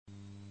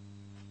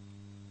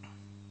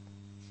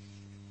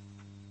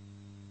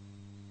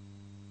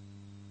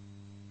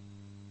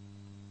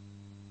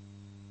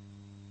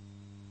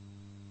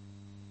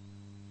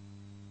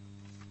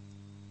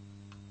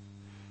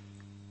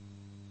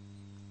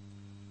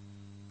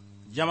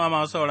Jama'a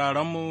masu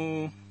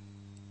sauraronmu,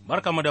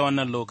 barkamu da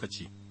wannan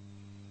lokaci,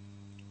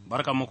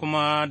 barkamu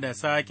kuma da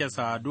sake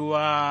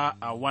saduwa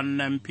a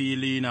wannan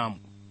fili namu.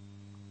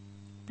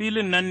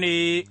 Filin nan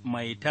ne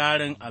mai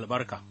tarin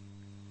albarka,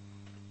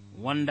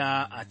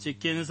 wanda a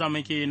cikinsa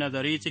muke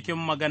nazari cikin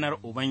maganar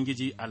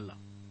Ubangiji Allah.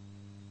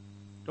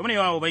 Domin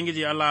yawa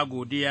Ubangiji Allah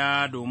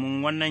godiya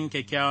domin wannan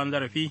kyakkyawan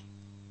zarafi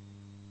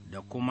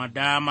da kuma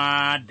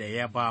dama da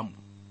ya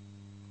bamu.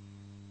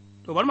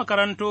 To, bari mu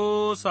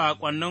karanto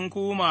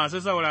saƙonninku masu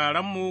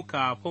sauraronmu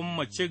kafin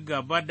mu ci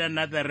gaba da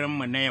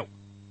nazarinmu na yau.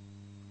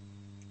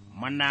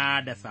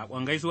 Muna da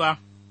saƙon gaisuwa,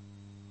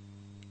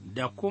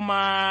 da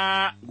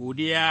kuma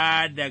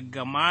godiya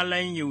daga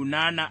Malam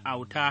Yunana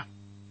Auta,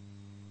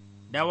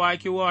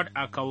 Dawaki Ward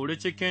a Kauri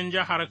cikin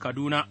jihar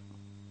Kaduna.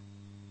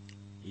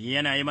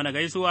 Yana yi mana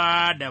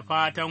gaisuwa da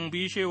fatan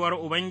bishewar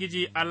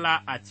Ubangiji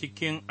Allah a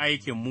cikin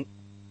aikinmu.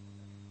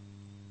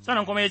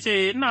 Sannan kuma ya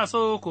ce, Ina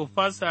so ku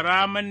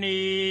fassara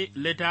mani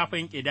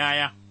littafin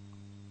ƙidaya,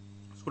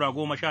 Sura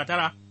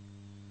 19,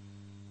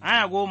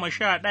 aya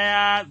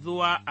 11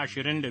 zuwa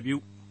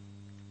 22.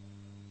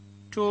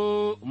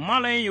 To,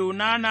 Malam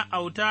Yunana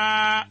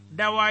Auta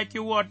Dawaki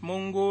Ward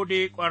mun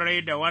gode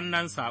ƙwarai da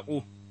wannan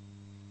saƙo,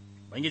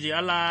 Ubangiji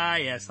Allah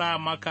ya sa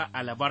maka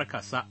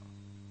albarkasa.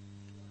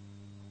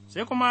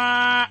 Sai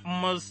kuma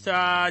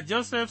Mr.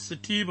 Joseph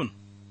Stephen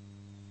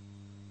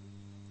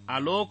a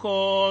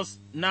Locust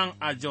nan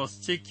a Jos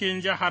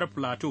cikin jihar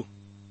Plateau,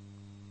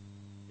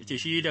 yace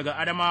shi daga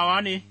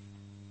Adamawa ne,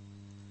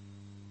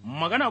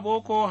 magana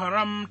Boko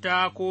Haram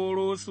ta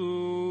koro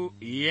su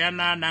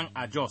yana nan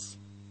a Jos,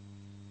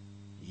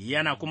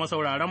 yana kuma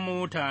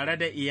sauraronmu tare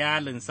da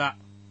iyalinsa,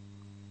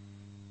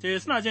 ce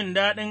suna jin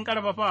daɗin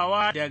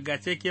ƙarfafawa daga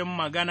cikin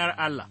maganar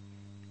Allah.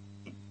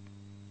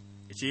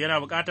 Yace yana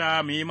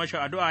bukata mu yi mashi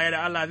addu'a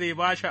yadda Allah zai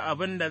ba shi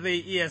abin da zai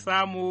iya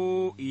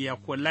samu ya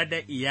kula da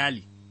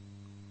iyali.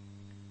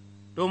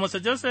 To,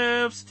 Mr.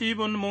 Joseph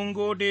Stephen mun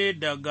gode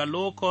daga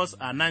Locust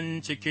a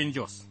nan cikin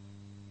Jos.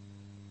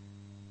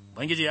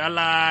 Bangiji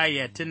Allah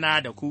ya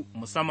tuna da ku,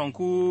 musamman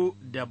ku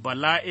da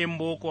bala'in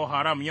Boko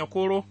Haram ya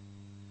koro,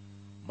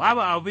 babu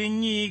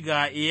abin yi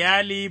ga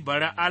iyali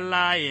bari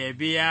Allah ya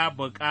biya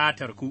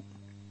bukatar ku.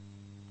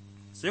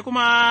 Sai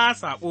kuma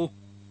saƙo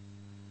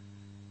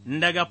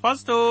daga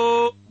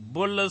Fasto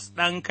Bulus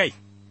ɗan kai,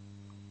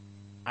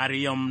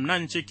 Aryam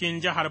nan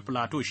cikin jihar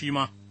Plateau shi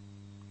ma.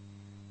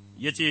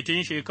 Ya ce,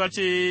 Tun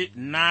shekarce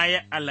na yi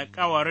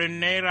alkawarin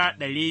Naira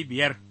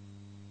 500,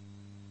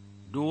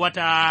 duk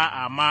wata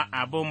amma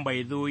abin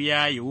bai zo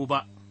ya yiwu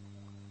ba,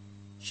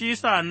 shi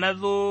sa na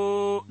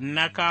zo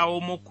na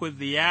kawo muku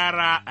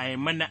ziyara a yi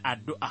mini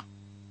addu'a,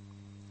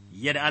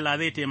 yadda Allah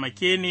zai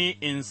taimake ni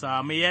in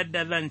sami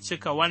yadda zan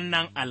cika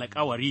wannan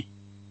alkawari.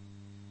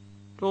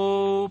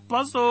 To,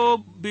 Faso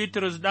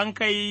Bitrus ɗan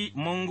kai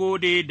mun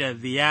gode da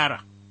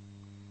ziyara.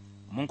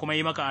 Mun kuma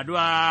yi maka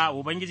addu'a,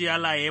 Ubangiji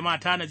Allah ya yi ma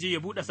tanaji ya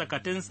buɗe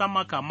sakatun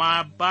sama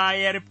kama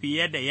bayar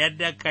fiye da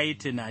yadda ka yi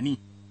tunani,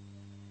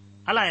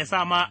 Allah ya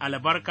sa ma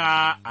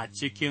albarka a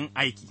cikin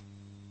aiki.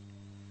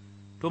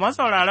 To,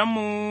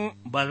 masauraranmu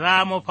ba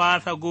za mu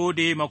fasa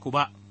gode maku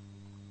ba,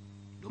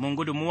 domin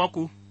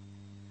gudunmuwaku,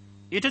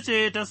 ita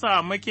ce ta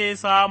sa muke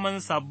samun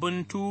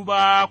sabbin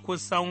tuba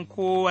kusan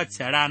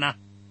kowace rana,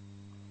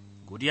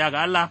 godiya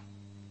ga Allah,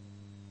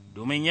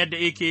 domin yadda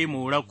yake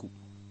moraku.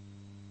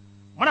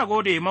 Muna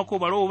gode maku,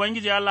 bari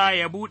Ubangiji Allah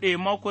ya buɗe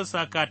maku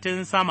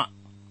sakatun sama,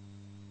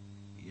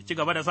 ya ci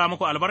gaba da sa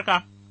muku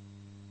albarka,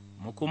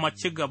 mu kuma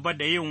ci gaba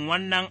da yin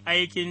wannan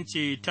aikin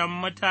ceton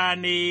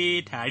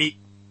mutane tare,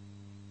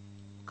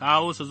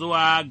 kawo su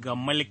zuwa ga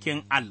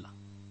mulkin Allah.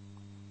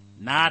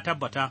 Na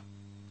tabbata,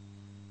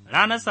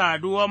 ranar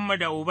saduwanmu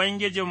da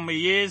Ubangijinmu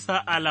Yesu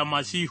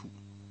almasihu,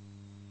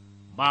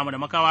 ba mu da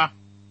makawa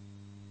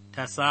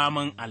ta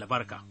samun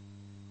albarka.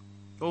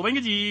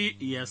 Ubangiji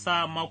ya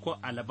sa maku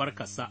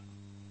albarkarsa.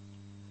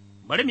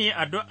 Bari mu yi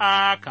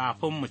addu'a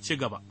kafin mu ci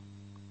gaba.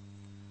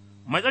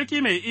 Mai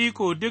tsarki mai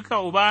iko duka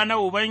Uba na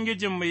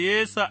Ubangijinmu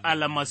Yesu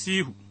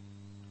almasihu,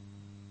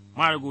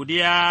 mara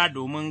godiya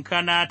domin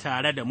kana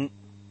tare da mu,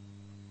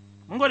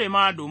 mun gode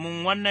ma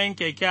domin wannan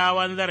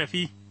kyakkyawan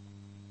zarafi,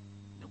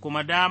 da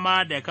kuma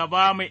dama da ka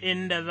ba mu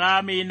inda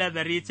za mu yi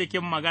nazari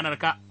cikin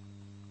maganarka,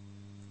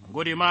 mun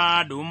gode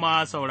ma domin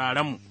ma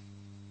sauraronmu,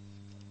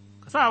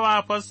 ka sa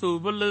wa Fasto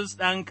Bulus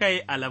ɗan kai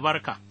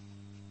albarka.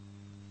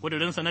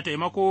 ƙudurinsa na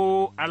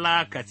taimako,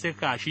 Allah ka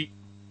cika shi,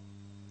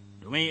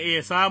 domin ya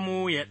iya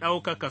samu ya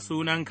ɗaukaka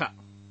sunanka.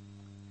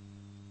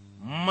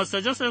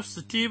 Mr. Joseph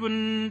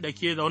Stephen da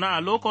ke zaune a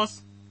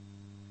Locust,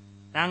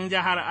 ɗan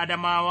jihar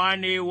Adamawa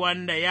ne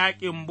wanda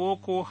yaƙin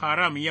Boko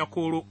Haram ya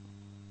koro,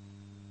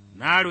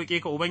 na roƙe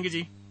ka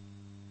Ubangiji,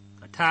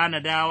 ka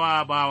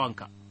tanadawa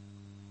bawanka,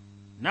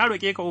 na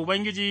roƙe ka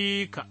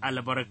Ubangiji, ka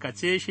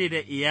albarkace shi da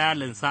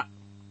iyalinsa,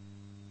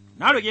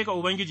 na roƙe ka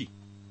Ubangiji,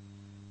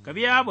 ka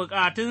biya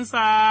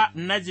bukatunsa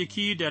na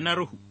jiki da na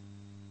ruhu,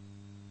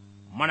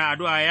 mana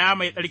addu'a ya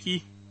mai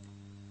tsarki,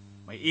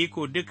 mai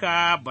iko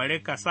duka bari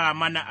ka sa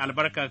mana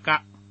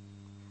albarkarka,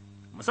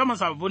 musamman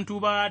sababbin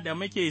tuba da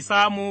muke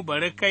samu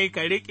bari kai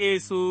ka riƙe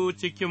su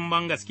cikin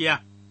bangaskiya.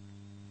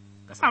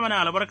 Ka sa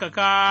mana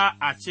albarkaka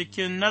a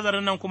cikin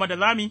nazarin nan kuma da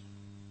zami,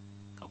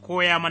 ka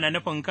koya mana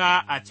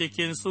nufinka a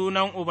cikin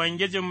sunan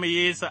Ubangijinmu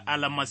Yesu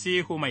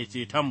almasihu mai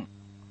cetonmu.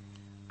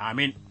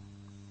 Amin.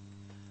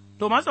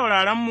 To,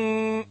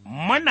 masauraranmu,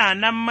 muna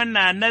nan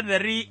muna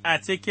nazari a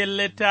cikin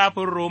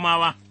littafin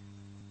Romawa,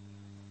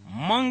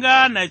 mun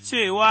gane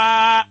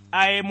cewa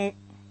ai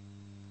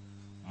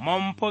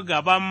mun fi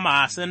gaban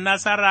masu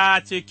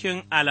nasara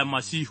cikin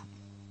almasihu,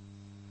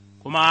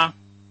 kuma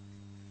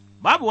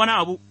babu wani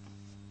abu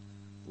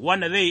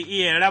wanda zai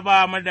iya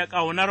raba mu da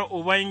ƙaunar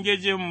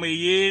Ubangijinmu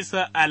Yesu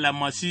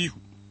almasihu.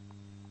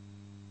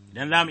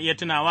 Idan za mu iya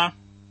tunawa,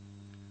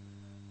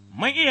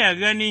 mun iya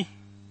gani,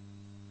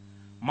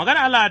 magana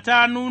Allah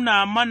ta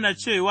nuna mana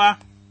cewa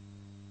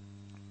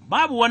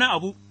babu wani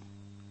abu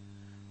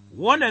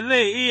wanda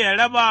zai iya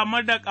raba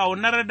mu da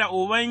ƙaunar da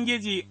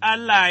Ubangiji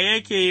Allah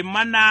yake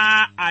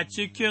mana a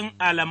cikin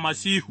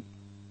almasihu.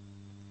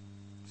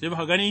 Sai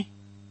muka gani,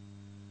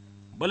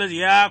 Bulus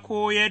ya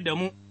koyar da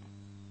mu,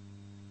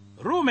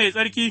 Ruhu mai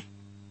tsarki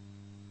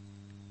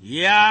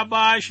ya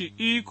ba shi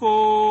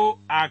iko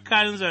a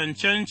kan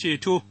zancen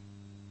ceto,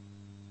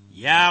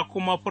 ya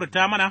kuma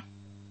furta mana,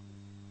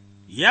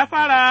 ya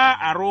fara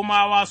a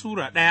Romawa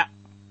Sura 1.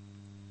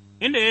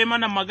 Inda ya yi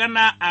mana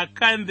magana a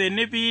kan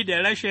zunubi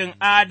da rashin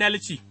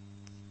adalci,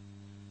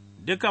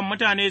 dukan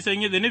mutane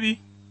sun yi zunubi,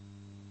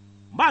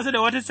 ba su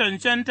da wata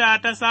cancanta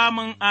ta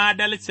samun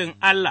adalcin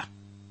Allah,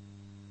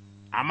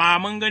 amma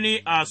mun gani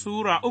a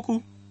Sura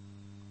 3,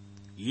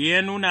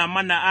 ya nuna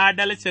mana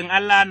adalcin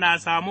Allah na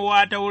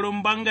samuwa ta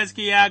wurin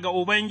bangaskiya ga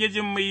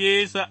Ubangijinmu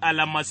Yesu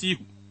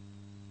almasihu.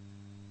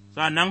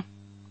 Sannan,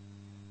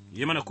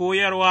 yi mana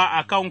koyarwa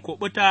a kan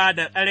kuɓuta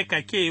da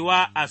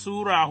tsarkakewa a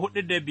Sura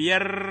 4 da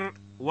 5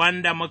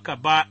 wanda muka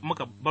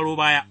baro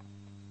baya.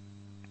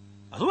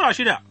 A Sura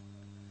 6,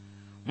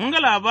 mun ga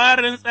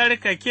labarin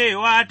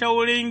tsarkakewa ta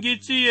wurin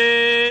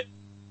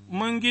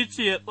mun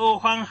gicciye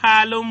tsohon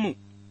halinmu,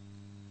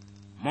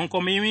 mun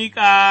kuma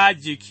miƙa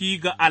jiki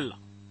ga Allah.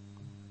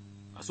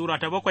 A Sura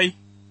ta 7,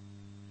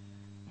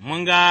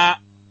 mun ga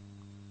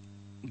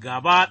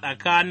gaba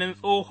tsakanin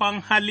tsohon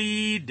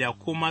hali da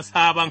kuma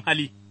sabon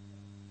hali,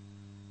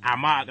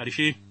 amma a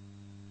ƙarshe,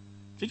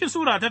 cikin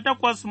Sura ta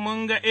 8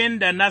 mun ga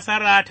inda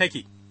nasara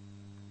take.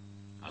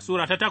 A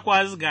Sura ta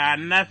 8 ga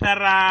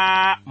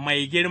nasara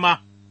mai girma,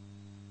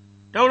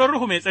 ta wurin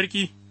Ruhu mai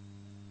tsarki,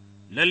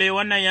 lalle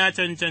wannan ya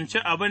cancanci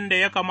abin da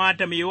ya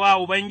kamata mu yi wa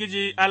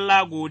Ubangiji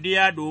Allah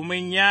godiya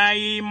domin ya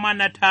yi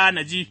mana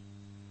tanaji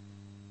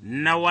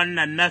na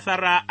wannan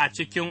nasara a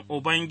cikin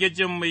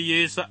Ubangijinmu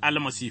Yesu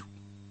almasihu.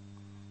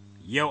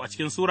 Yau a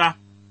cikin Sura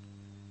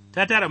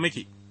ta 9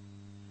 muke,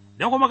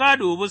 don kuma ka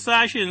dubi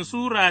sashin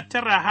Sura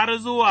 9 har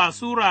zuwa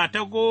Sura ta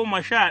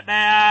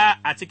 11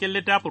 a cikin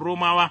littafin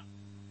Romawa,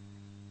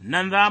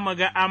 nan za mu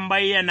ga an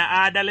bayyana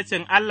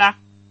adalcin Allah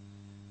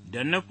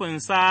da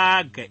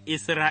nufinsa ga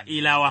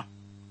Isra'ilawa.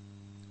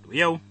 To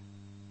yau,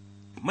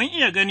 mun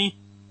iya gani,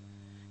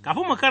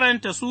 kafin mu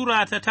karanta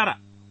Sura ta 9,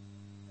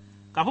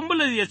 kafin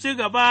Bulus ya ci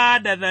gaba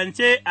da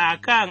zance a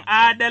kan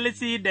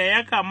adalci da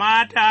ya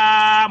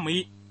kamata mu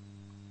yi,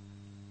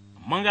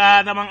 mun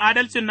ga zaman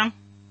adalcin nan,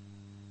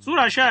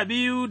 Sura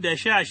 12 da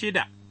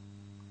 16,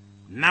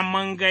 nan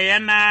mun ga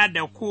yana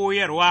da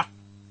koyarwa,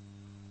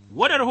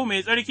 wadda Ruhu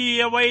mai tsarki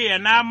ya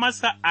bayyana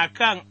masa a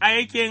kan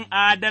aikin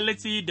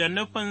adalci da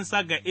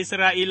nufinsa ga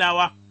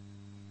Isra'ilawa,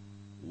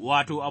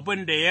 wato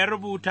abin da ya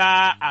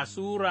rubuta a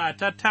Sura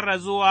ta 9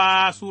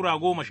 zuwa Sura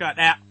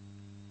 11.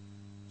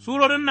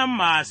 Surorin nan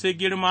masu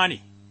girma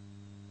ne,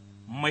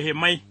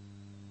 muhimmai,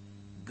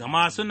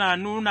 gama suna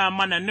nuna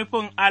mana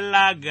nufin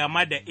Allah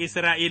game da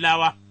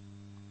Isra'ilawa.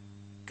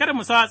 Kada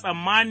mu sa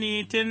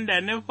tsammani tun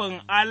da nufin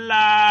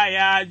Allah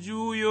ya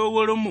juyo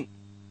wurinmu,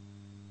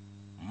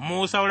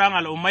 mu sauran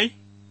al'ummai,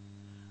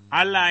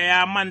 Allah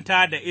ya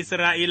manta da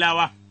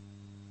Isra'ilawa,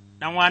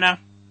 ɗanwana,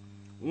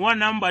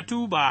 wannan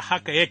batu ba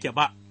haka yake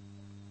ba,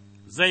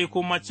 zai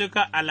kuma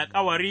cika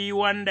alkawari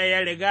wanda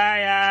ya riga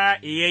ya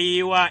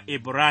yi wa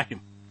Ibrahim.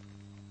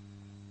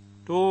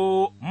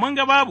 To, mun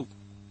ga babu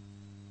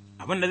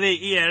abin da zai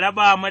iya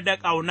raba mu da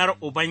ƙaunar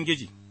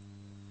Ubangiji,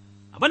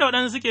 abin da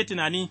waɗansu suke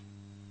tunani,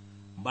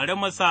 bari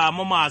mu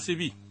samu masu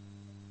bi,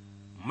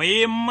 mu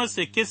yi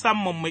musu kisan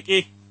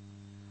mummuƙe,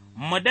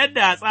 mu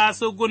daddatsa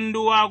su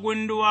gunduwa,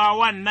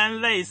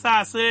 wannan zai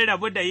sa sun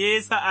rabu da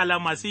Yesu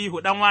almasihu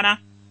ɗanwana,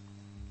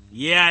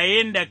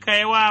 yayin da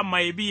kaiwa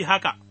mai bi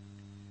haka,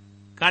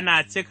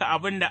 kana cika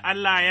abin da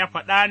Allah ya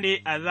faɗa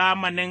ne a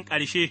zamanin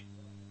ƙarshe,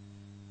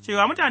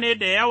 cewa mutane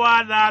da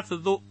yawa za su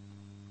zo,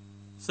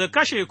 su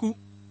kashe ku,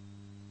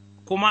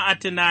 kuma a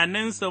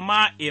tunaninsu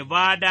ma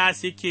ibada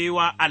suke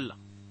wa Allah.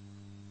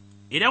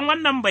 Idan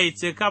wannan bai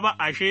cika ba,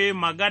 ashe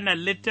maganar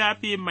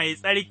littafi mai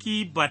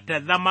tsarki ba ta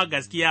zama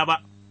gaskiya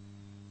ba,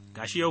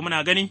 gashi yau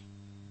muna gani,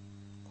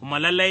 kuma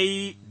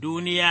lallai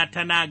duniya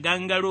tana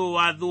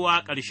gangarowa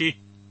zuwa ƙarshe,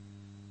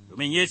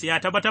 domin Yesu ya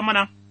tabbatar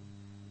mana,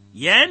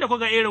 yayin da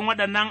kuka irin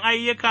waɗannan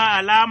ayyuka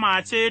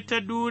alama ce ta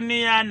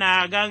duniya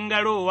na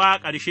gangarowa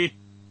ƙarshe,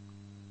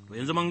 to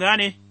yanzu mun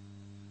gane,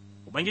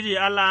 Ubangiji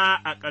Allah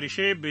a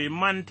ƙarshe bai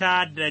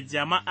manta da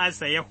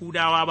jama'arsa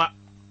Yahudawa ba,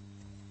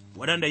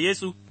 waɗanda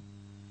Yesu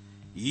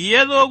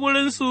ya zo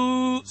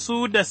gurinsu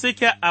su da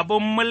suke abin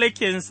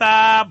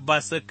mulkinsa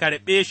ba su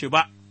karɓe shi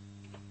ba,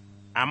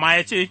 amma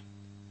ya ce,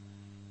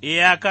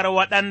 iyakar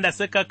waɗanda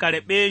suka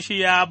karɓe shi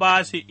ya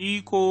ba su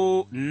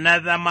iko na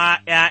zama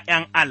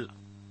 ’ya'yan Allah.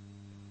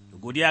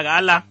 Godiya ga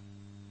Allah,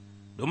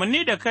 domin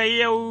ni da kai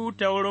yau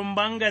ta wurin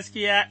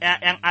bangaskiya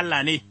 ’ya'yan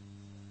Allah ne,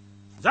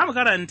 za mu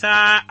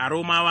karanta a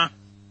Romawa,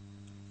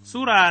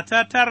 Sura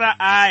ta 9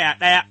 aya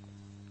 1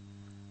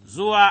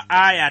 zuwa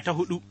aya ta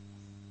 4,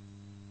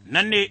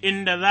 nan ne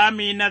inda za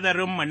mu yi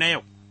nazarinmu na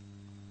yau,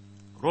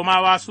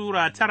 Romawa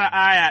Sura 9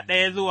 aya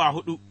 1 zuwa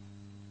 4.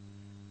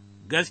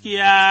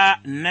 Gaskiya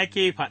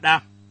nake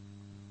faɗa,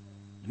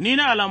 ni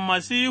na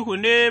Almasihu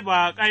ne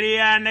ba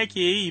ƙarya nake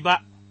yi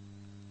ba,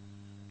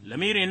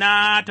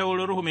 lamirina ta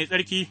wurin Ruhu Mai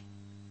Tsarki,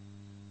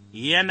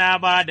 yana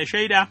ba da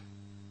shaida,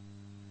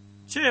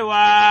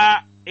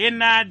 cewa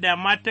ina da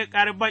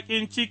matuƙar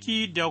baƙin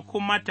ciki da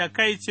kuma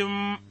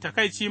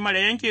takaici mara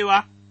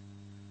yankewa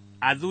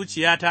a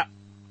zuciyata,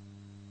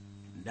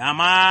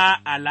 dama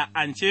a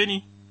la'ance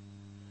ni.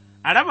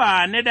 A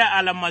raba ni da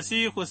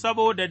Almasihu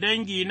saboda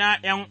dangina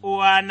 ’yan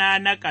uwana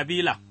na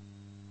kabila,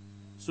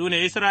 su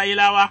ne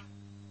Isra'ilawa,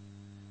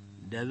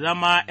 da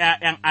zama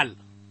 ’ya'yan Allah,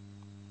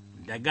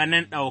 da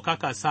ganin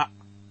ɗaukakarsa,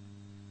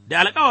 da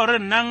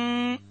alkawarin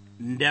nan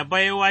da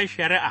baiwa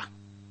shari'a,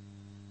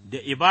 da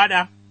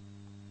ibada,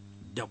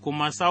 da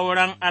kuma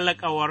sauran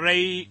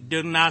alkawarai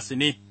duk nasu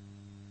ne.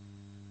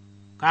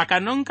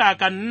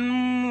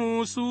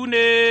 Kakanninmu su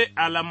ne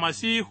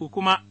Almasihu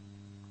kuma,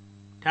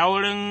 ta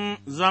wurin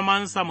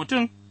zamansa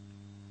mutum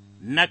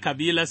na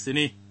kabilarsu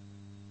ne,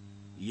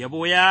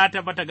 yabo ya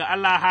tabbata ga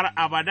Allah har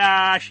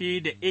abada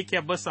shi da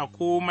ike bisa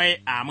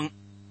komai amin.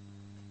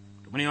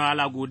 Tumuni wa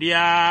Allah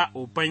godiya,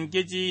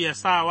 Ubangiji ya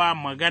sa wa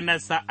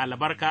maganarsa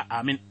albarka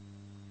amin.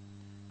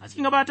 A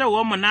cikin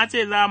gabatarwarmu na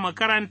ce za mu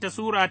karanta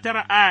Sura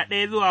 9 aya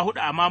 1 zuwa 4,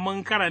 amma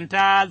mun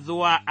karanta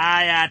zuwa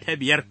aya ta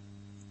 5,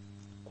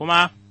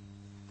 kuma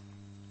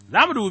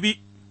za mu dubi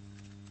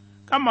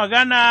kan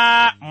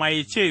magana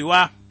mai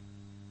cewa,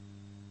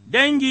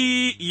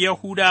 dangi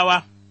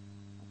Yahudawa,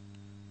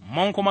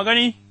 mun kuma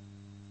gani,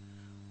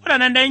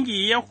 waɗannan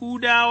dangi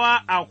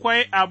Yahudawa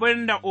akwai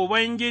abin da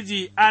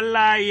Ubangiji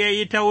Allah ya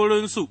yi ta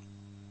wurinsu,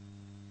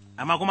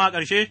 amma kuma a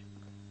ƙarshe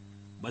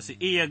ba su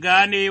iya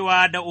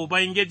ganewa da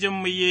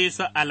Ubangijinmu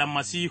Yesu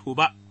Almasihu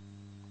ba.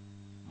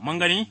 Mun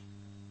gani,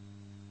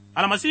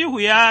 Almasihu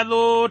ya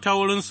zo ta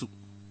wurinsu,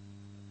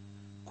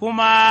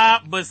 kuma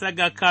bisa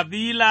ga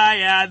kabila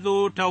ya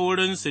zo ta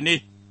wurinsu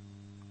ne,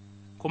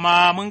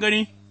 kuma mun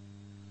gani,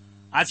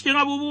 a cikin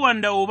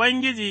abubuwan da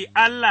Ubangiji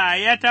Allah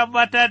ya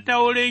tabbatar ta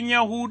wurin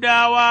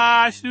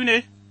Yahudawa su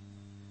ne,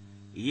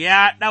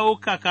 ya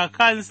ɗaukaka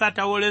kansa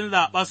ta wurin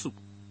zaɓarsu,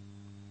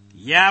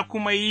 ya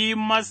kuma yi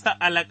masa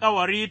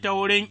alkawari ta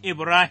wurin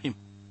Ibrahim,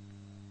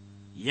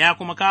 ya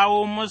kuma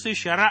kawo musu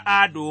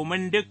shari'a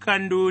domin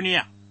dukan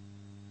duniya,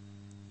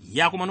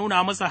 ya kuma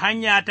nuna musu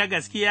hanya ta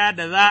gaskiya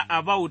da za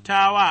a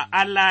bauta wa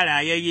Allah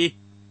rayayye.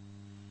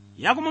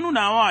 Ya kuma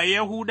nuna wa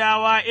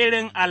Yahudawa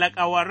irin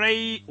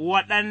alkawarai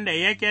waɗanda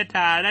yake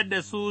tare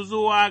da su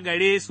zuwa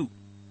gare su,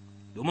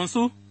 domin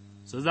su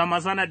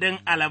zama sanadin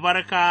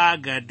albarka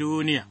ga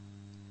duniya,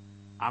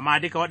 amma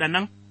duka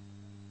waɗannan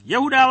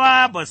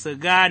Yahudawa ba su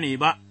gane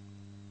ba,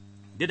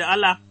 duk da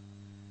Allah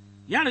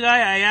ya riga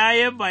ya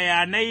yi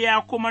bayanai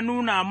ya kuma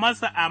nuna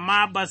masa,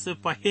 amma ba su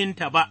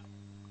fahimta ba.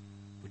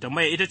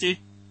 Tambaya ita ce,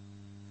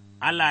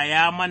 Allah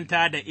ya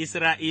manta da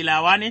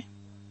Isra'ilawa ne,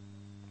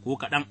 ko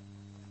kaɗan?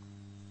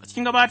 A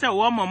cikin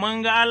gabatarwarmu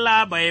mun ga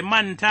Allah bai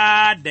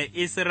manta da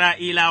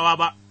Isra'ilawa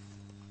ba,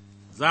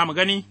 za mu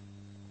gani,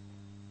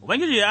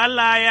 Ubangiji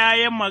Allah ya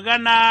yi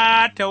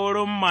magana ta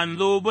wurin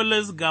manzo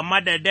Bulus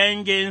game da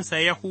danginsa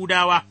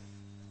Yahudawa,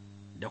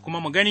 da kuma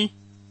mu gani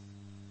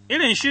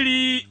irin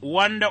shiri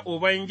wanda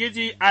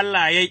Ubangiji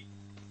Allah ya yi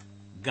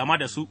game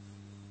da su.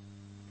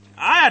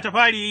 Aya ta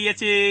fari ya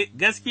ce,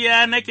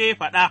 Gaskiya nake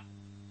faɗa,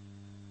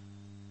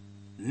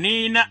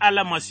 ni na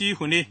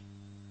Almasihu ne,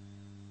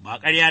 ba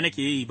ƙarya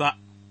nake yi ba.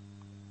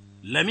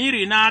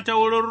 Lamirina ta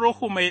wurin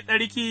Ruhu Mai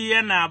Tsarki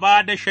yana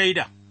ba da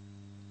shaida,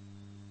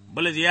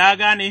 Bulus ya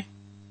gane,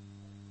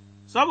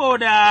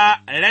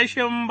 saboda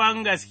rashin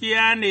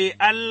bangaskiya ne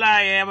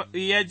Allah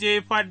ya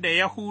jefar da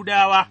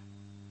Yahudawa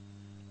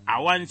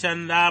a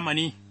wancan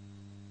zamani,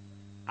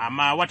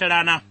 amma wata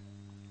rana,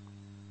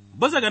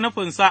 bisa ga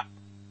nufinsa,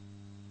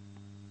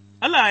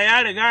 Allah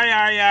ya riga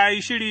ya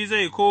yi shiri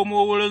zai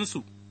komo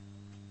wurinsu,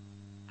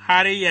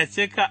 har ya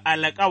cika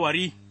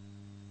alkawarin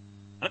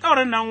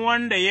nan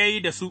wanda ya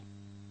yi da su.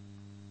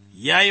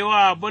 Ya yi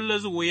wa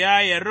Bulus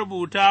wuya ya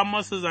rubuta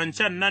masu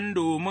zancen nan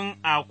domin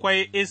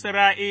akwai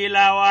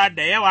Isra'ilawa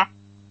da yawa,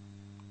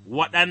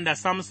 waɗanda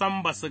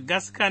samsam ba su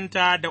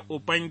gaskanta da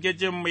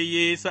Ubangijinmu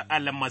Yesu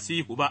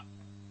Almasihu ba,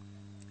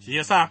 shi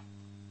yasa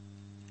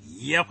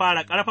ya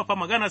fara ƙarfafa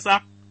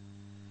maganarsa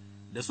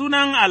da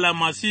sunan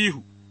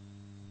almasihu,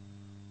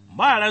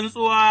 ba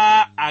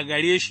rantsuwa a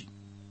gare shi,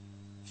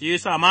 shi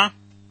yasa ma,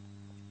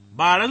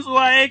 ba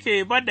rantsuwa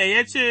yake ba da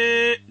ya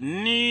ce,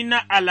 Ni na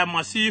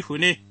almasihu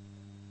ne,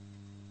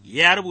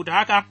 ya rubuta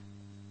haka,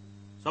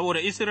 saboda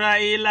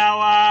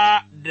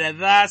Isra'ilawa da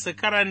za su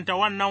karanta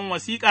wannan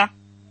wasiƙa,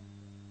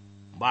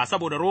 ba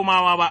saboda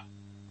Romawa ba,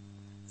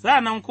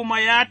 sa'an kuma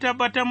ya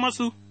tabbatar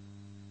masu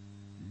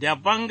da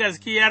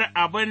bangaskiyar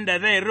abin da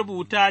zai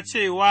rubuta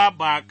cewa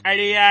ba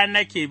ƙarya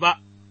nake ba,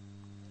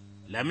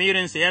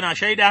 lamirinsa yana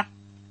shaida,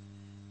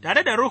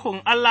 tare da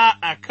Ruhun Allah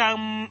a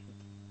kan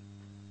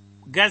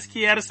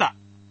gaskiyarsa,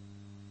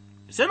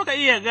 sai muka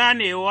iya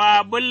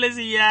ganewa Bulus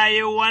ya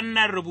yi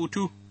wannan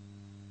rubutu,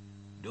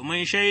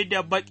 domin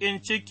shaida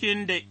baƙin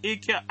cikin da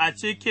ike a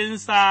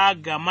cikinsa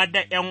game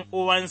da ’yan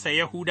uwansa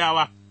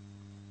Yahudawa,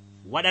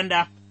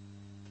 waɗanda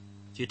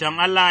ceton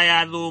Allah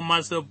ya zo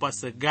masu ba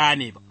su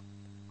gane ba.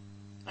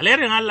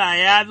 Alherin Allah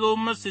ya zo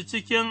musu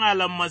cikin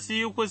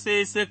almasihu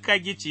sai suka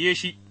giciye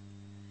shi,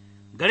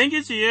 garin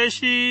giciye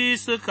shi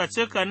suka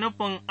cika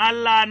nufin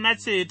Allah na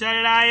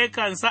ceton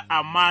rayukansa,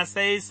 amma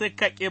sai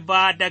suka ƙi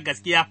ba da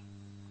gaskiya.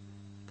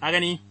 Ka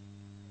gani,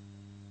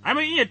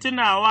 mun iya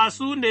tunawa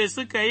su ne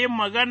suka yi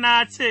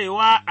magana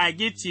cewa a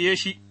giciye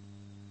shi,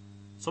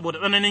 saboda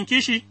tsananin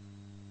kishi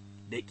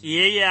da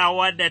ƙiyayya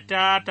wadda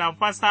ta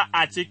tafasa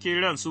a cikin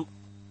ransu.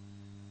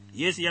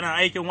 Yesu yana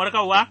aikin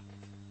warkarwa,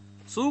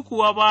 su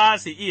kuwa ba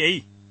su iya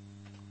yi,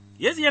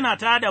 Yesu yana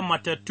tada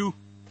matattu,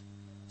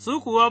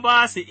 su kuwa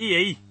ba su iya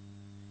yi,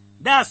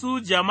 da su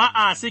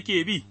jama'a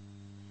suke bi,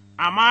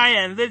 amma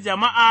yanzu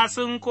jama'a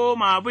sun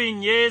koma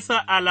bin Yesu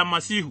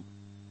almasihu,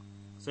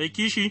 sai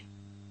kishi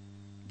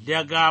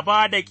da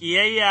gaba da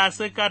ƙiyayya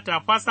suka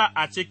tafasa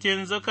a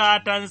cikin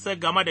zukatansu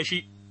game da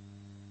shi,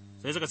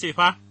 sai suka ce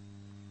fa,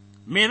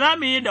 Me za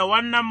mu yi da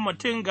wannan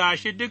mutum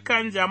gashi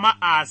dukan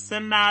jama'a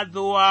suna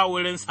zuwa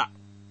wurinsa,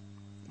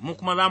 mu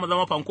kuma za mu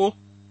zama fanko,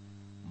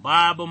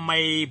 babu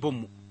mai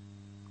binmu.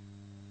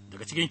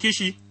 Daga cikin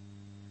kishi,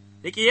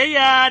 da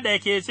ƙiyayya da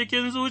ke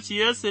cikin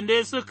zuciyarsu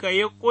ne suka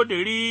yi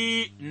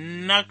ƙuduri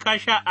na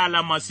kashe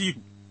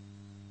almasihu,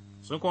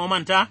 sun kuma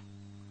manta,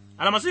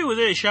 almasihu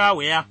zai sha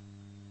wuya,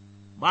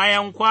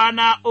 bayan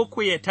kwana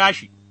 3 ya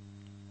tashi.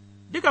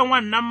 Dukan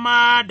wannan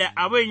ma da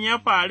abin ya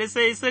faru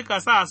sai suka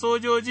sa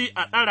sojoji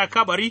a tsare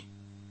kabari,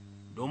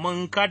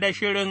 domin kada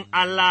shirin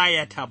Allah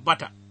ya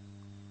tabbata.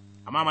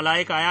 Amma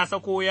mala'ika ya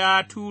sako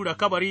ya tura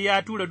kabari,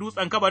 ya tura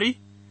dutsen kabari,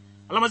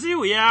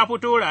 almasihu ya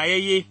fito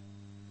rayayye,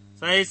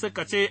 sai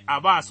suka ce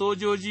a ba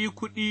sojoji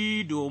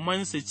kuɗi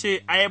domin su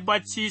ce, Ai,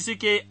 bacci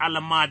suke,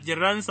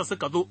 almajiransa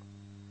suka zo,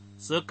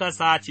 suka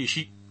sace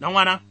shi, ɗan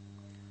wana,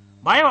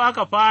 ba yau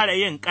aka fara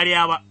yin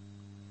ƙarya ba.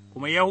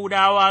 Kuma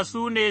Yahudawa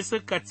su ne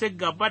suka ci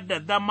gaba da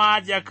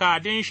zama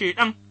jakadun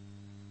Shaiɗan,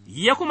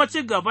 ya kuma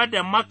ci gaba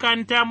da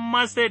makantar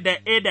masa da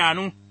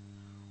idanu,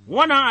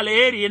 wannan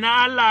alheri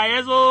na Allah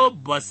ya zo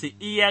ba su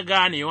iya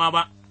ganewa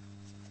ba.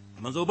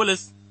 Manzo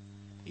Bulus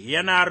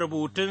yana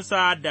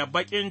rubutunsa da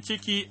baƙin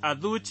ciki a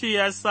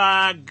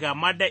zuciyarsa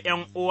game da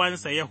 ’yan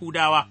uwansa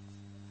Yahudawa,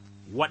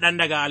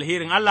 waɗanda ga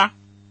alherin Allah,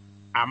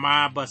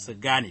 amma ba su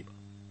gane ba.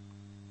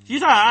 Shi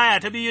sa aya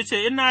ta biyu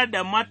ce, Ina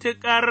da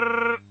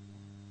matuƙar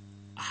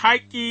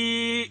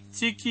haƙi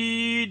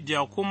ciki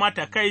da kuma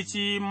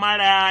takaici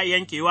mara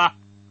yankewa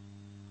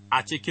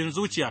a cikin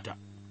zuciyata,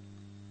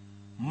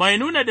 mai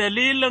nuna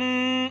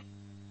dalilin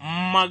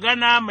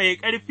magana mai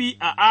ƙarfi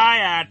a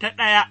aya ta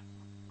 1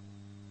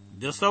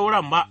 da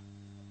sauran ba,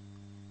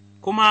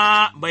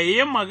 kuma bai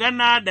yi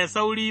magana da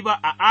sauri ba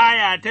a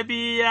aya ta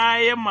 2 ya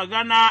yi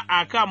magana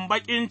a kan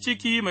baƙin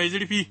ciki mai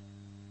zurfi,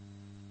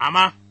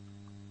 amma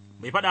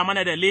bai faɗa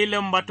mana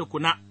dalilin ba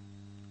tukuna.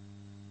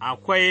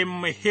 Akwai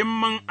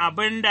muhimmin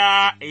abin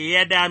da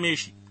ya dame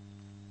shi,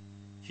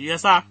 shi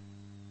yasa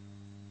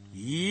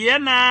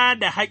yana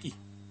da haƙi,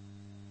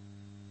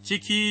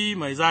 ciki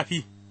mai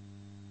zafi,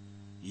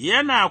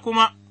 yana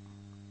kuma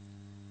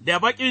da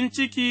baƙin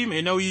ciki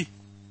mai nauyi,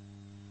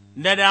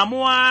 da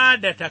damuwa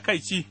da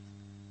takaici,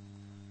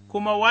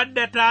 kuma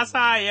wadda ta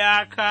sa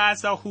ya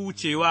kasa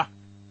hucewa.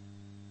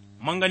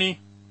 Mun gani,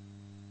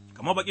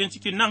 kamar baƙin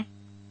cikin nan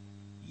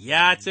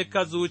ya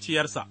cika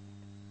zuciyarsa.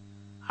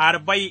 Har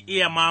bai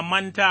iya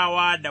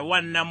mamantawa da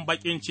wannan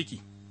baƙin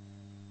ciki,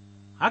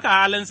 haka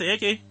halinsa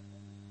yake,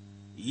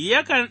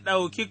 yakan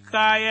ɗauki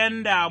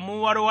kayan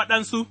damuwar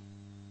waɗansu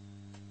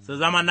su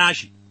zama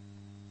nashi.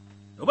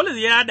 Bulus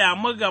ya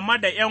damu game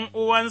da ’yan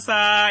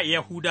uwansa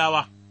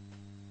Yahudawa,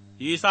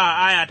 shi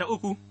sa aya ta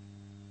 3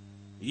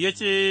 ya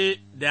ce,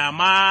 Da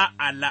ma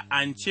a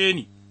la'ance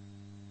ni,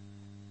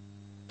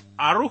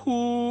 a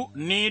ruhu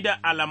ni da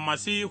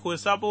almasihu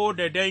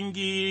saboda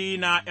dangi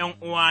na ’yan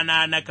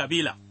uwana na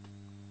kabila.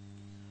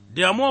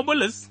 Damuwar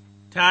Bulus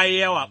ta yi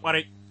yawa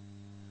ƙwarai,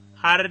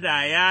 har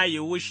da ya yi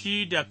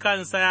wushi da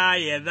kansa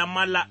ya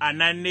zama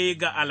la'ananne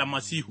ga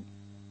almasihu,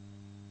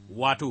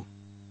 wato,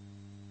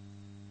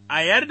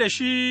 a yarda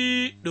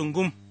shi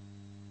ɗungum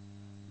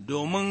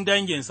domin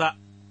danginsa,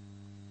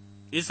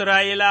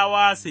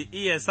 Isra'ilawa su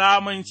iya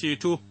samun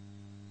ceto,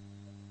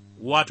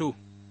 wato,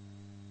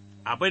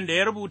 abin da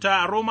ya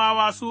rubuta a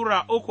Romawa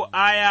Sura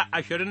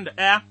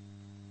 3:21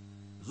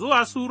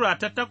 zuwa Sura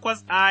ta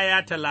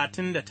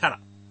 8:39,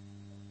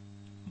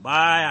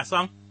 baya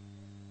son,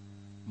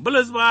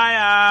 Bulus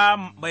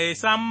bai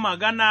san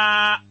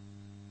magana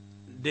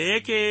da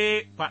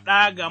yake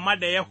faɗa game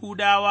da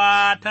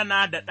Yahudawa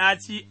tana da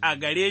ɗaci a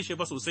gare shi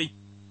ba sosai,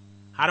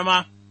 har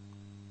ma,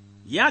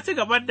 ya ci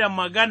gaba da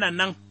magana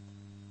nan,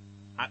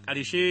 a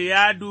ƙarshe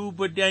ya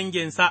dubi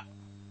danginsa,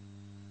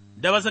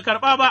 da ba su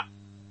karɓa ba,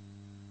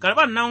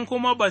 karɓan nan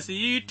kuma ba su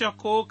yi ta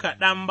ko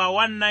kaɗan ba,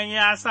 wannan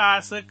ya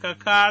sa suka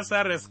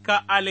kasa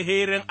riska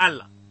alherin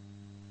Allah,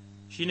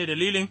 shi ne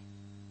dalilin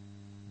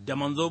da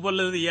manzo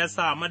Bulus ya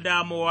samu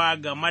damuwa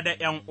game da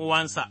 ’yan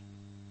uwansa.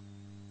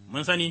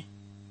 Mun sani,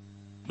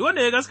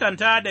 wanda ya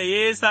gaskanta da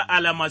Yesu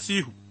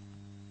almasihu,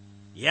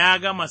 ya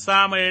gama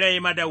samun rai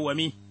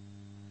madawwami,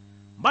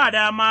 ba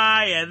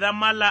dama ya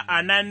zama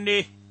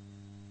la'ananne,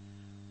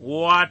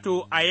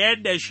 wato, a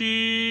yadda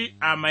shi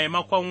a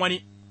maimakon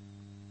wani,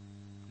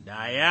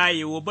 da ya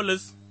yi wa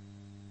Bulus,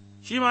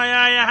 shi ma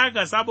ya yi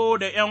haka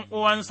saboda ’yan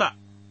uwansa,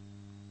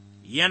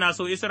 yana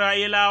so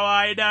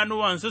Isra'ilawa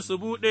idanuwansu su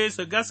buɗe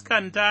su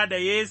gaskanta da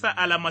Yesu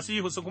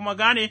almasihu su kuma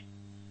gane,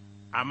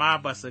 amma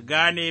ba su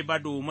gane ba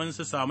domin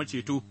su samu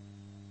ceto.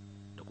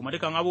 Kuma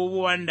dukan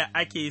abubuwan da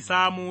ake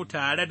samu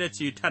tare da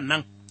ceton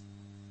nan,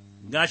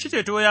 ga shi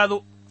ceto ya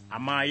zo,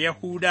 amma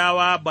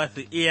Yahudawa ba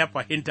su iya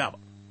fahimta ba.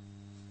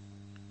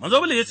 Manzo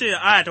Bulus ya ce a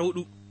aya ta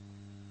 4,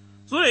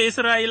 su da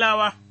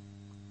Isra'ilawa,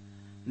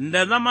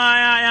 da zama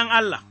 ’ya'yan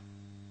Allah,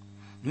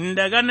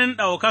 da ganin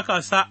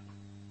ɗaukakarsa,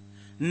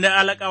 da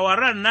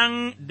alkawaran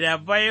nan da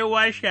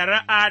baiwa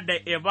shari'a da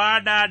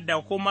ibada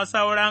da kuma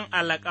sauran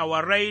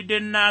alkawarai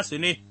din nasu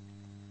ne,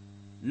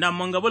 nan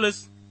mun ga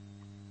Bulus.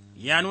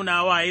 Ya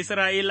nuna wa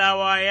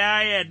Isra'ilawa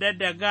ya yarda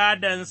da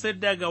gādansu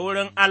daga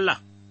wurin Allah,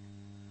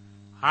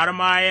 har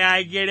ma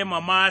ya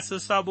girmama su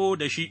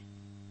saboda shi,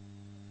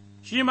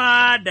 shi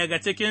ma daga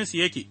cikinsu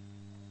yake,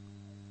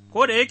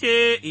 ko da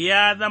yake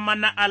ya zama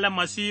na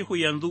almasihu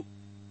yanzu,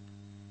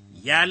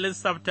 ya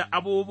lissafta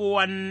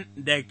abubuwan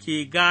da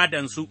ke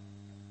gādansu,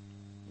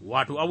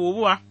 wato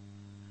abubuwa,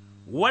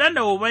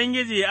 waɗanda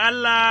Ubangiji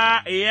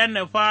Allah ya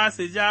nufa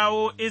su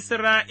jawo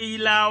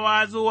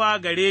Isra'ilawa zuwa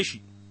gare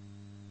shi.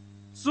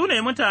 Su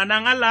ne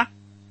mutanen Allah,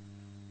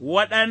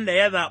 waɗanda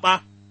ya zaɓa,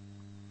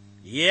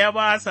 ya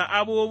ba su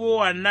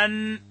abubuwan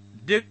nan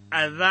duk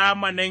a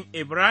zamanin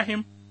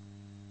Ibrahim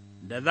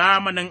da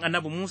zamanin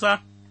annabi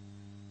Musa,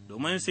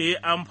 domin su yi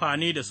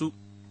amfani da su,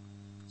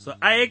 su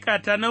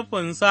aikata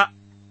nufinsa,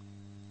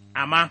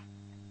 amma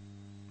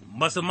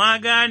ba su ma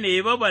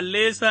gane ba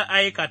balle su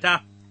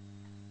aikata,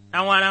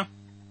 ɗanwana,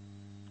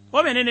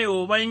 ko menene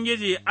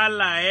Ubangiji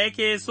Allah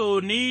yake so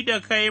ni da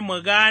kai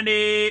mu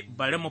gane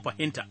bari mu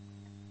fahimta.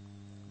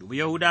 Dubu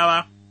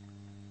Yahudawa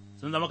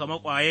sun zama kamar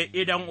ƙwaye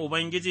idan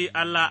Ubangiji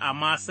Allah,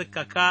 amma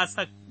suka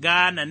kasa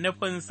gane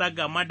nufinsa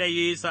game da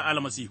Yesu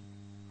almasihu,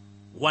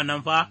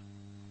 wannan fa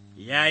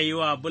ya yi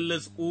wa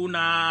Bulus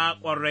ƙuna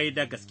ƙwarai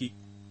da gaske.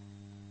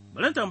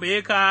 Bari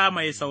tambaye ka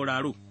mai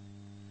sauraro,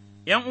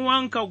 ’yan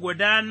uwanka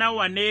guda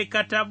nawa ne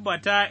ka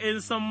tabbata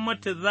in sun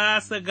mutu za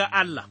su ga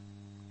Allah,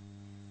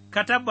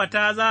 ka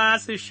tabbata za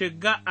su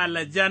shiga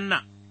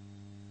aljanna,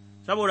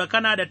 saboda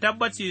kana da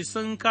tabbaci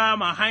sun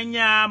kama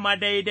hanya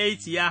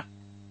madaidaiciya,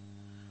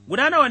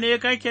 guda nawa ne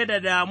kake da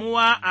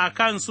damuwa a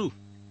kansu,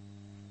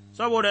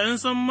 saboda in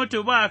sun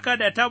mutu ba ka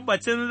da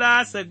tabbacin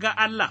za su ga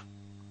Allah,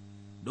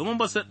 domin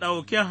ba su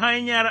ɗauki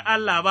hanyar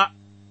Allah ba,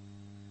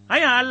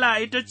 hanyar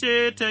Allah ita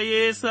ce ta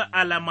Yesu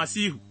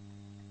almasihu,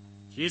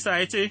 shi sa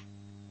ya ce,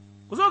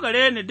 Ku zo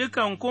gare ni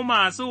dukan ku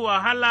masu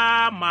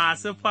wahala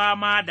masu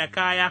fama da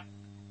kaya,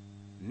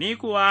 ni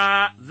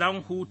kuwa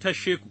zan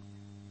hutashe ku.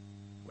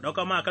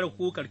 Ɗauka ma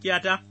ku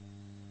karkiyata,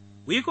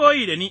 ku yi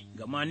koyi da ni,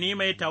 gama ni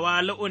mai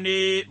tawali'u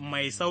ne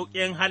mai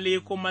sauƙin hali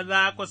kuma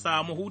za ku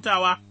samu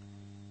hutawa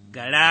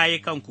ga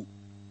rayukanku.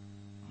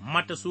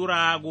 Mata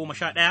Sura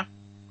 11,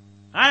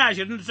 aya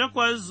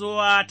 28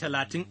 zuwa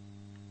 30,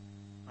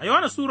 a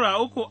Yohana Sura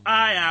 3,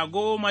 aya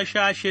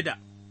 16,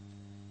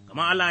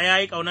 gama Allah ya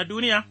yi ƙaunar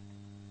duniya,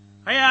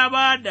 ya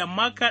ba da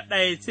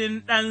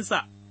makaɗaicin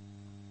ɗansa,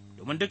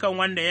 domin dukan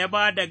wanda ya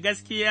ba da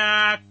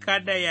gaskiya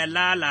kada ya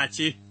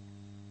lalace.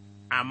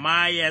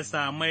 Amma ya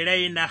sami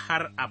rai na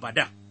har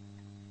abada.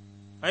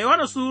 A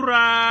Yohana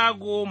Sura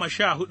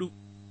 14,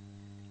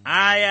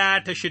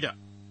 aya ta 6,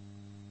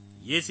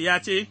 Yesu ya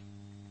ce,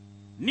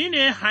 Ni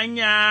ne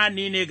hanya,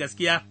 ni ne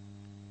gaskiya,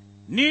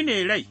 ni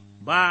ne rai,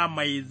 ba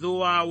mai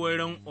zuwa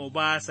wurin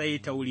Uba sai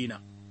ta wurina.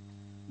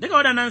 Duka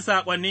waɗannan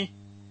saƙonni,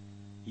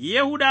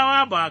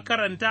 Yahudawa ba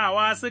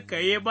karantawa suka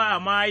yi ba,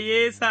 amma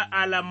Yesu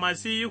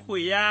almasihu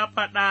ya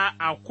faɗa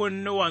a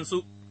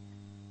kunnuwansu,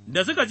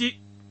 da suka ji,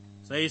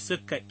 sai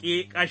suka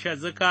ƙi ƙashe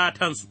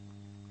zukatansu,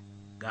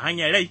 ga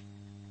hanyar rai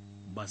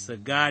ba su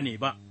gane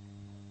ba,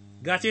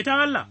 ga ceton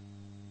Allah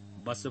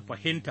ba su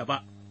fahimta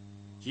ba,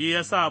 shi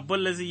ya sa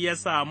Bulus ya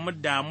samu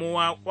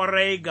damuwa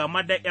ƙwarai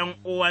game da ’yan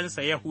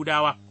uwansa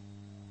Yahudawa,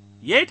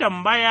 ya yi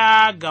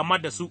tambaya game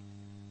da su,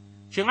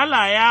 shin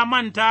Allah ya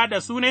manta da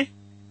su ne,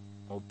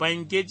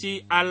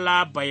 Ubangiji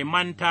Allah bai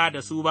manta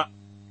da su ba,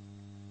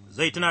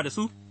 zai tuna da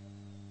su,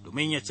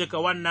 domin ya cika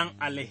wannan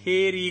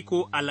alheri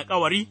ko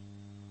alkawari,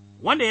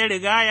 wanda ya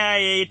riga ya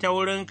yi ta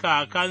wurin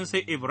kakansu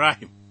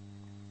Ibrahim.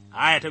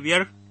 Aya ta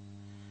 5,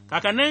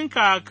 kakannin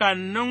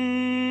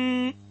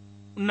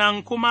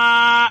nan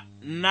kuma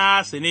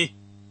nasu ne,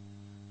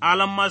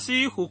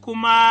 almasihu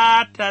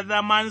kuma ta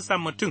zamansa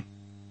mutum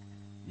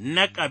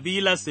na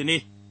kabilarsu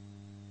ne,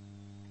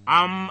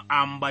 an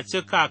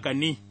ambaci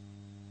kakanni,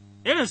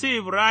 irin su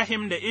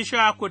Ibrahim da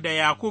Ishaku da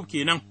Yakub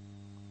kenan,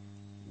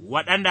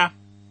 waɗanda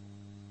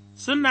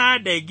suna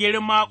da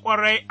girma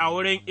ƙwarai a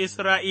wurin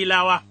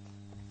Isra'ilawa,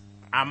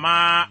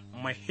 amma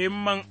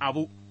muhimmin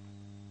abu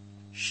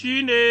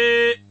shi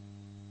ne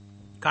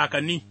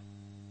kakanni.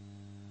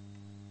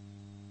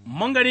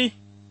 Mun gani,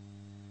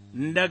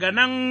 daga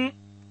nan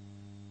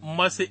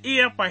masu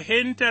iya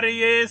fahimtar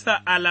Yesu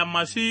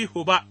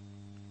almasihu ba,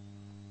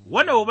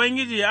 wanda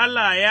Ubangiji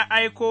Allah ya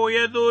aiko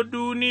ya zo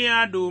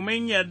duniya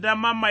domin ya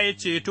zama mai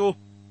ceto,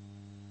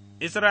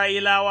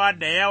 Isra'ilawa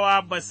da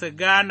yawa ba su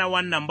gane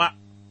wannan ba,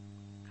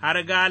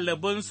 har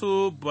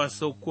galibinsu ba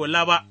su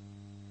kula ba,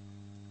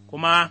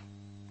 kuma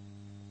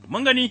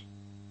mun gani,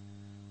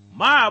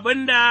 ma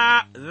abin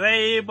da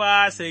zai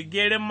ba su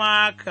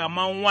girma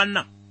kaman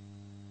wannan,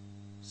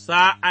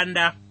 sa'an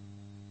da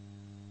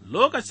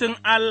lokacin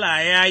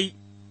Allah ya yi,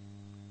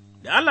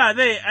 da Allah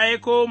zai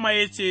aiko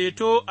mai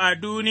ceto a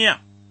duniya,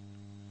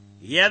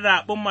 ya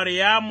zaɓi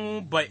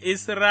Maryamu ba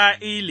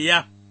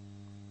Isra'iliya,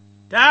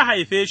 ta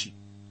haife shi,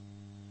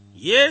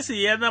 Yesu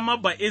ya zama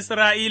ba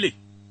Isra'ili,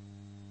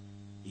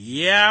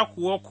 ya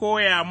kuwa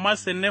koya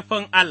masa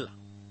nufin Allah,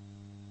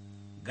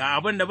 ga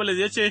abin da Bulus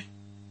ya ce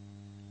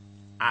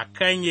a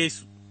kan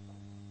Yesu,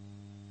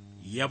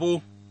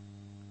 yabo,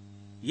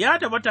 ya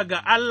tabbata ga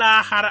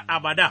Allah har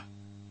abada,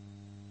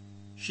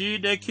 shi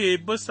da ke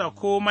bisa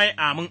komai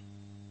amin,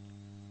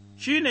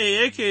 shi ne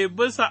yake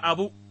bisa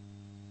abu,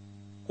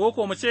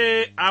 ko mu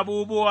ce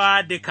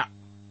abubuwa duka,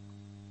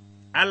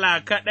 Allah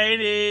kaɗai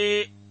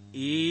ne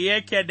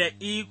yake da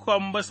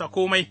ikon bisa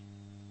komai,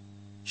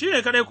 shi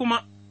ne kaɗai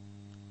kuma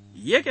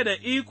yake da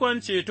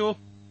ikon ceto,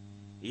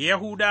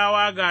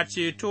 Yahudawa ga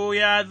ceto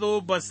ya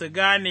zo ba su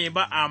gane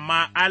ba,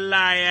 amma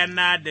Allah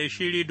yana da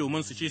shiri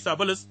domin su ci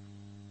Bulus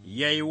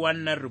ya yi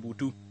wannan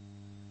rubutu.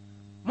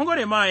 Mun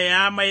gode ma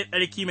ya mai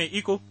tsarki mai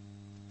iko,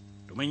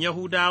 domin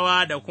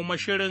Yahudawa da kuma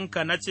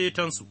shirinka na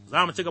cetonsu,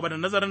 za mu ci gaba da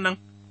nazarin nan,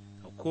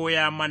 ka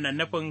koya mana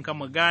nufinka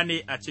mu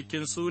gane a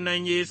cikin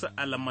sunan Yesu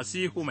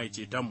almasihu mai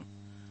cetonmu.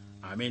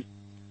 Amin.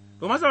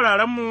 Kuma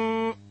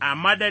sauraronmu a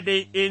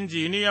madadin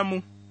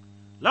injiniyanmu,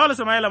 Lawal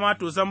Sama'ila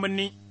Mato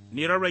Sambunni,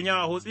 ni Rabban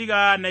Yawa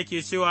Hotsiga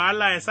nake cewa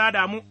Allah ya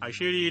sada mu a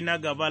shiri na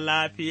gaba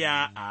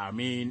lafiya.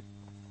 Amin.